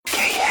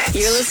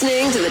You're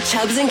listening to the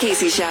Chubbs and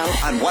Casey Show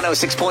on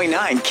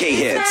 106.9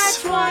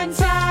 K-Hits. Match one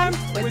time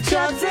with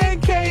Chubbs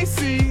and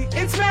Casey.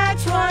 It's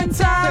match one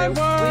time.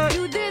 We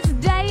do this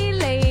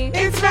daily.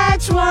 It's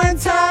match one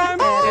time.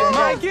 It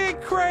might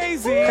get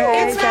crazy.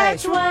 It's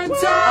match one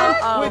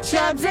time with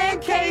Chubbs and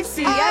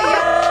Casey. Hey,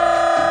 that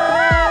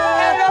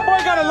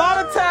boy got a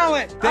lot of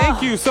talent.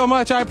 Thank you so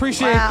much. I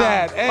appreciate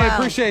that. Hey,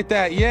 appreciate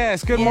that.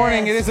 Yes. Good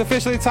morning. It is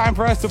officially time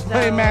for us to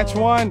play match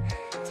one.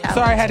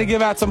 Sorry, I had to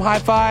give out some high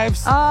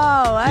fives.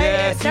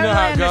 Yes, you know totally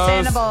how it goes.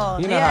 understandable.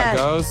 You know how it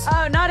goes.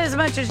 Oh, not as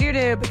much as you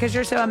do because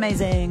you're so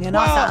amazing and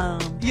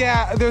awesome.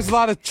 Yeah, there's a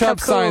lot of Chubb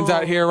signs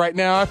out here right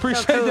now. I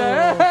appreciate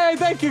that. Hey,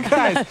 thank you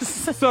guys.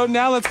 So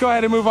now let's go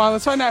ahead and move on.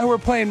 Let's find out who we're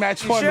playing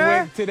match one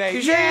with today.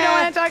 You sure you don't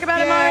want to talk about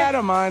it more? Yeah, I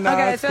don't mind. No,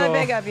 okay, that's so cool.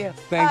 big of you.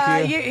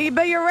 Thank you.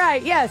 But you're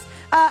right, yes.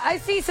 I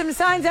see some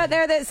signs out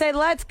there that say,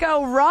 let's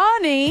go,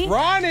 Ronni.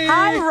 Ronni.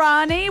 Hi,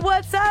 Ronni.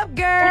 What's up,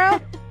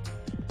 girl?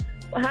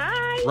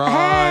 Hi.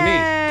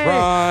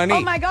 Ronnie.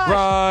 Oh, my gosh.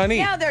 Ronnie.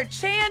 Now they're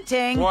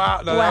chanting.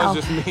 Wow, no, that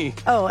was just me.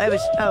 Okay, that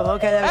was Chubbs.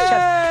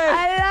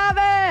 I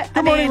love it.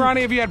 Good morning,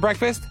 Ronnie. Have you had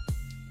breakfast?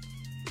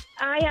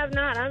 I have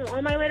not. I'm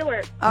on my way to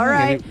work. All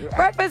right.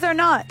 Breakfast or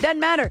not,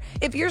 doesn't matter.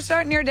 If you're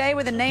starting your day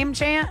with a name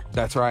chant,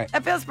 that's right.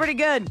 That feels pretty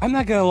good. I'm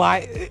not going to lie.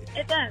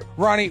 It does.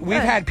 Ronnie,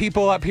 we've had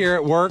people up here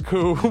at work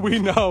who we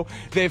know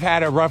they've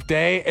had a rough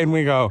day, and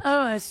we go,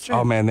 oh, that's true.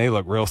 Oh, man, they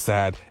look real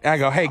sad. And I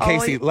go, hey,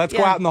 Casey, let's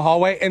go out in the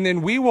hallway, and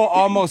then we will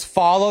almost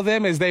follow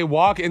them as they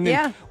walk, and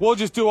then we'll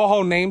just do a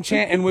whole name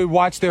chant, and we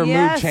watch their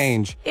mood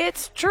change.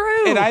 It's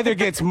true. It either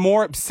gets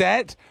more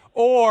upset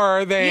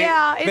or they...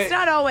 Yeah, it's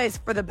not always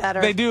for the better.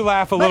 They do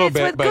laugh a little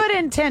bit. But it's with good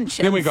intentions.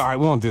 Then we go, all right,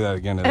 we won't do that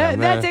again today.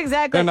 That's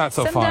exactly. They're not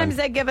so fun. Sometimes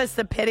they give us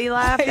the pity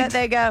laugh that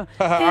they go,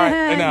 all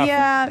right,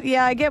 enough.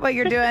 Yeah, I get what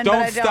you're doing, but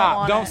I don't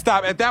want Don't it.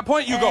 stop. At that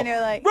point, you And go, you're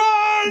like,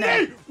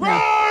 Ronnie!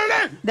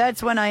 Ronnie!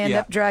 That's when I end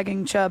up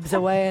dragging Chubbs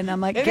away, and I'm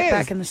like, get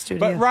back in the studio.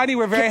 But, Ronnie,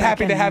 we're very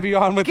happy to have you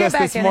on with us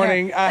this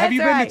morning. Have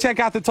you been to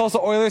check out the Tulsa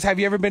Oilers? Have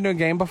you ever been to a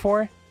game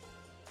before?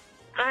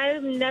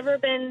 I've never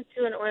been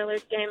to an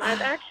Oilers game.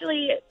 I've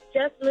actually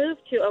just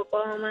moved to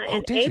Oklahoma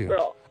in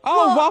April.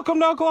 Oh, welcome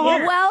to Oklahoma.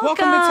 Yeah.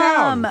 Welcome to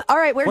town. All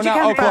right, where'd you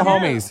come from? from?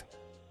 Oklahomies.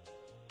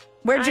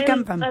 Where'd you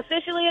come from?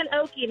 Officially an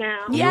Okie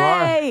now.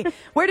 Yay!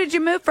 Where did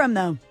you move from,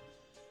 though?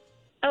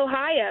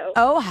 Ohio.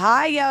 Look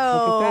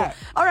at that.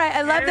 All right,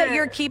 I love that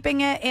you're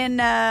keeping it in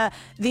the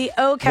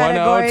O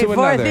category for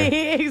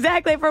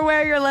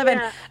where you're living.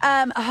 Yeah.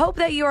 I hope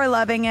that you are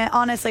loving it.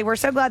 Honestly, we're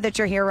so glad that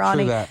you're here,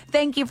 Ronnie.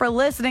 Thank you for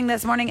listening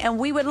this morning, and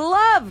we would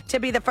love to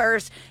be the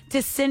first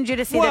to send you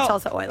to see the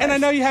Tulsa Oilers. And I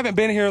know you haven't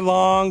been here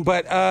long,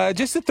 but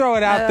just to throw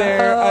it out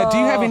there, do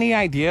you have any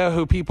idea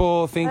who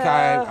people think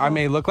I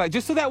may look like?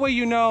 Just so that way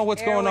you know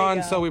what's going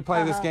on, so we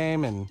play this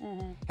game. And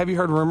have you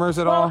heard rumors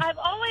at all?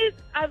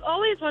 I've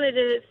always wanted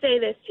to say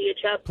this to you,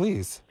 Chubb.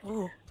 Please.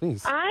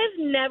 Please. I've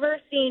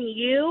never seen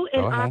you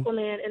and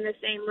Aquaman in the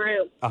same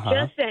room.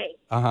 Just saying.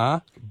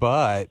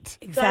 But.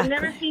 So I've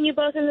never seen you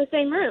both in the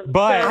same room.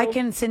 But. So I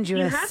can send you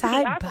a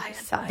side by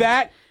side.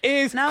 That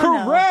is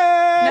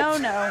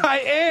correct. No.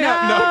 I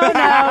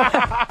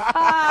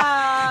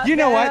am. You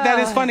know what? That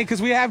is funny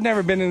because we have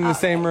never been in the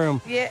same room.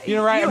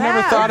 You're right. I've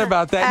never thought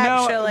about that.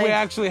 No, we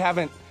actually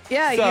haven't.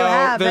 Yeah, so you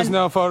have. There's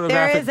no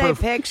photographic proof. There is proof.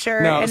 a picture,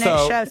 and it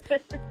shows.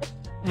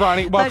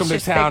 Ronnie, welcome to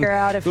town.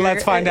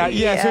 Let's find out.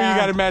 Yeah, who you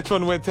got to match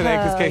one with today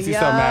because Casey's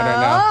so mad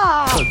right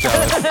now. So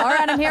jealous. All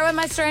right, I'm here with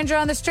my stranger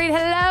on the street.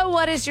 Hello,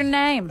 what is your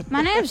name?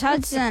 My name's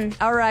Hudson.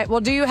 All right,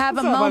 well, do you have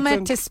a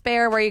moment to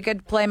spare where you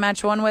could play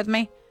match one with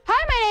me?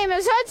 Hi, my name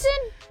is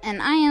Hudson,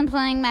 and I am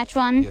playing match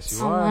one. Yes,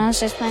 you are. I was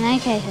just playing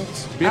AK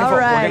hits. Beautiful. All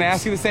right. We're going to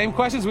ask you the same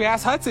questions we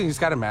asked Hudson. You just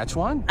got to match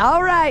one.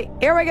 All right,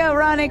 here we go,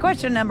 Ronnie.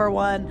 Question number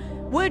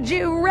one. Would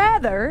you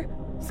rather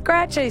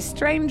scratch a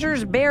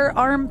stranger's bare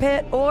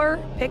armpit or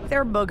pick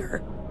their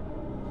booger?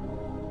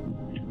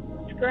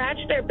 Scratch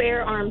their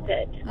bare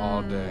armpit.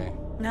 All day.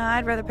 No,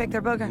 I'd rather pick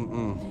their booger.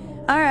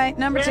 All right,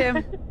 number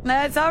two.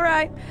 That's all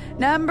right.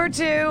 Number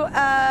two,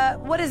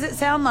 what does it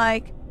sound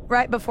like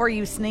right before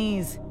you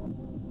sneeze?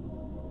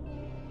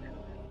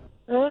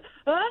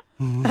 Perfect.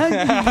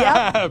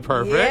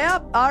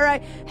 Yep. All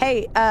right.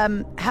 Hey,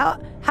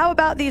 how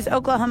about these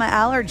Oklahoma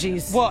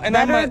allergies? Well, and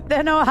better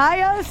than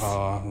Ohio's?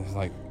 It's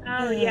like.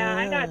 Oh, yeah.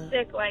 I got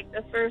sick like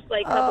the first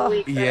couple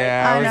weeks.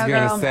 Yeah, I was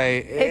going to say.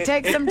 It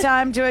takes some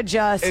time to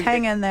adjust.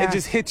 Hang in there. It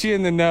just hits you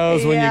in the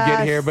nose when you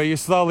get here, but you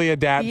slowly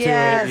adapt to it.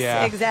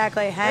 Yes,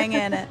 exactly. Hang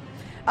in it.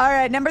 All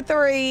right, number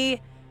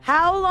three.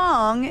 How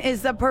long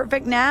is the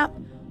perfect nap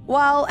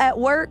while at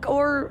work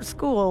or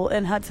school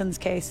in Hudson's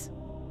case?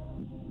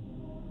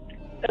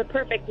 The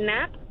perfect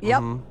nap?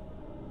 Yep.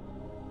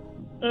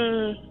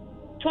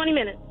 20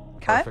 minutes.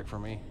 Okay. Perfect for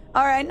me.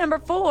 All right, number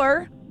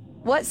four.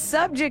 What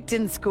subject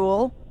in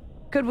school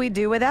could we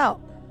do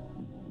without?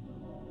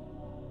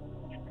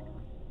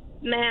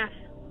 Math.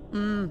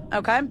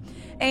 Okay.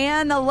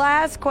 And the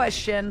last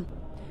question.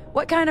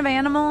 What kind of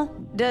animal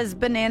does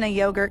banana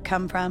yogurt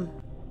come from?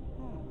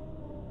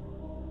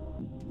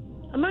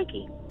 A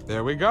monkey.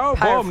 There we go.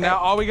 Perfect. Boom. Now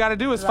all we got to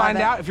do is Love find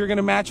it. out if you're going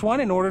to match one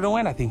in order to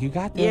win. I think you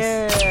got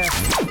this. Yeah.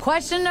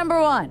 Question number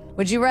 1.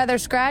 Would you rather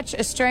scratch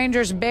a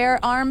stranger's bare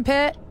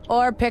armpit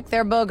or pick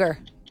their booger?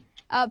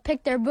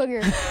 Pick their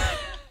booger.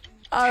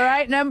 All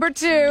right, number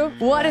 2.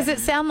 What does it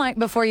sound like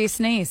before you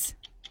sneeze?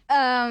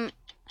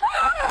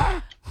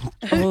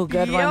 Oh,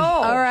 good one.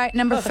 All right,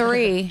 number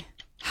 3.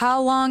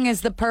 How long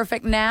is the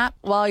perfect nap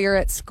while you're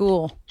at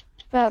school?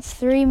 About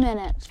 3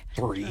 minutes.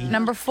 3.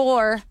 Number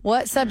 4.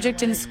 What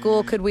subject in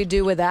school could we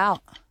do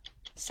without?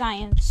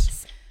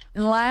 Science.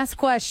 And last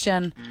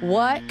question.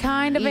 What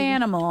kind of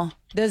animal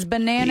does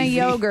banana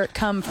yogurt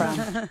come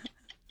from?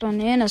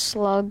 Banana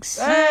slugs.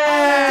 Hey,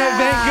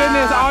 thank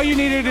goodness. All you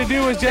needed to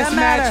do was just Doesn't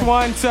match matter.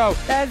 one. So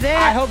That's it.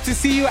 I hope to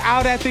see you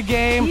out at the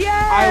game.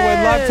 Yes. I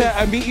would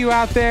love to meet you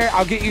out there.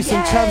 I'll get you some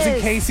Yes. Chubbs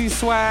and Casey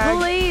swag.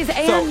 Please. So-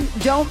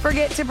 And don't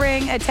forget to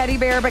bring a teddy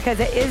bear because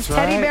it is That's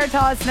teddy right. bear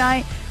toss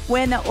night.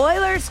 When the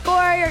Oilers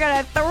score, you're going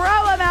to throw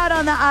them out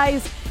on the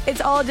ice. It's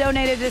all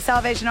donated to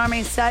Salvation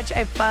Army. Such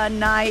a fun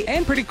night.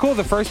 And pretty cool.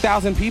 The first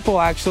 1,000 people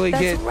actually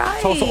That's get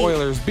right. Tulsa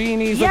Oilers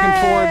beanies. Yes.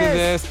 Looking forward to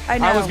this. I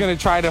know. was going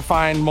to try to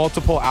find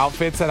multiple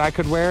outfits that I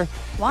could wear.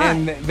 Why?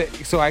 And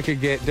so I could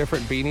get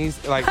different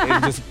beanies. Like,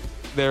 and just,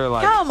 they're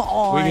like, Come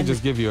on. we can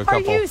just give you a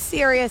couple. Are you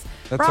serious?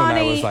 That's when I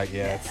Ronnie, was like,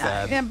 yeah, it's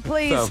sad. And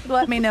please So-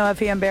 let me know if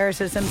he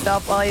embarrasses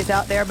himself while he's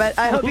out there. But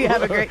I hope you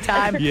have a great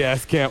time.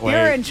 Yes, can't wait.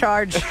 You're in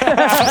charge.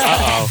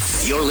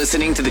 You're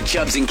listening to the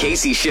Chubbs and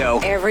Casey Show.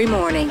 Every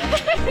morning.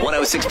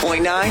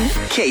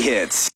 106.9 K-Hits.